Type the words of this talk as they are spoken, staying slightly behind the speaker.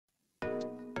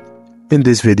In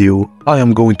this video, I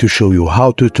am going to show you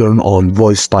how to turn on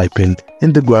voice typing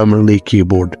in the Grammarly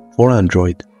keyboard for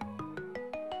Android.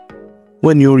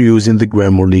 When you're using the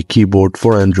Grammarly keyboard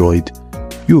for Android,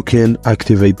 you can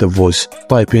activate the voice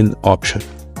typing option.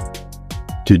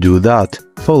 To do that,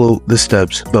 follow the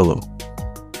steps below.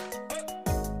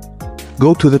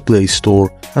 Go to the Play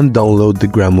Store and download the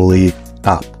Grammarly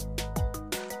app.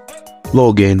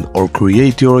 Log in or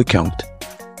create your account.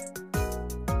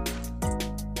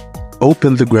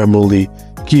 Open the Grammarly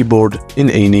keyboard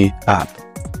in any app.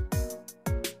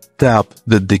 Tap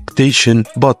the dictation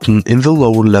button in the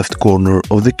lower left corner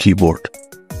of the keyboard.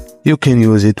 You can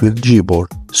use it with Gboard,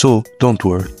 so don't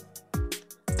worry.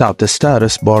 Tap the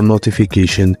status bar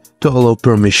notification to allow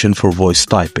permission for voice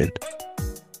typing.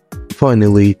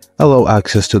 Finally, allow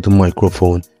access to the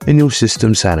microphone in your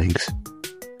system settings.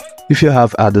 If you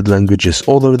have added languages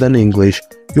other than English,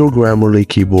 your Grammarly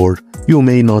keyboard, you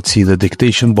may not see the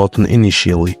dictation button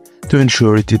initially. To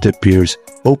ensure it appears,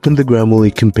 open the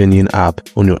Grammarly companion app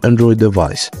on your Android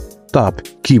device. Tap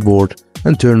Keyboard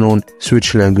and turn on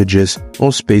Switch Languages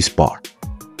on spacebar.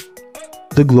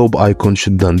 The globe icon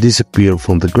should then disappear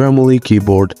from the Grammarly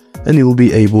keyboard, and you'll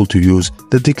be able to use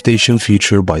the dictation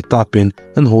feature by tapping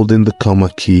and holding the comma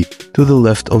key to the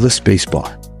left of the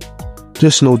spacebar.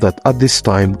 Just note that at this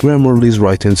time, Grammarly's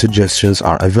writing suggestions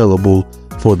are available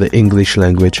for the English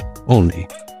language only.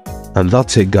 And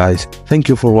that's it, guys. Thank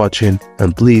you for watching,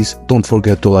 and please don't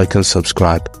forget to like and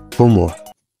subscribe for more.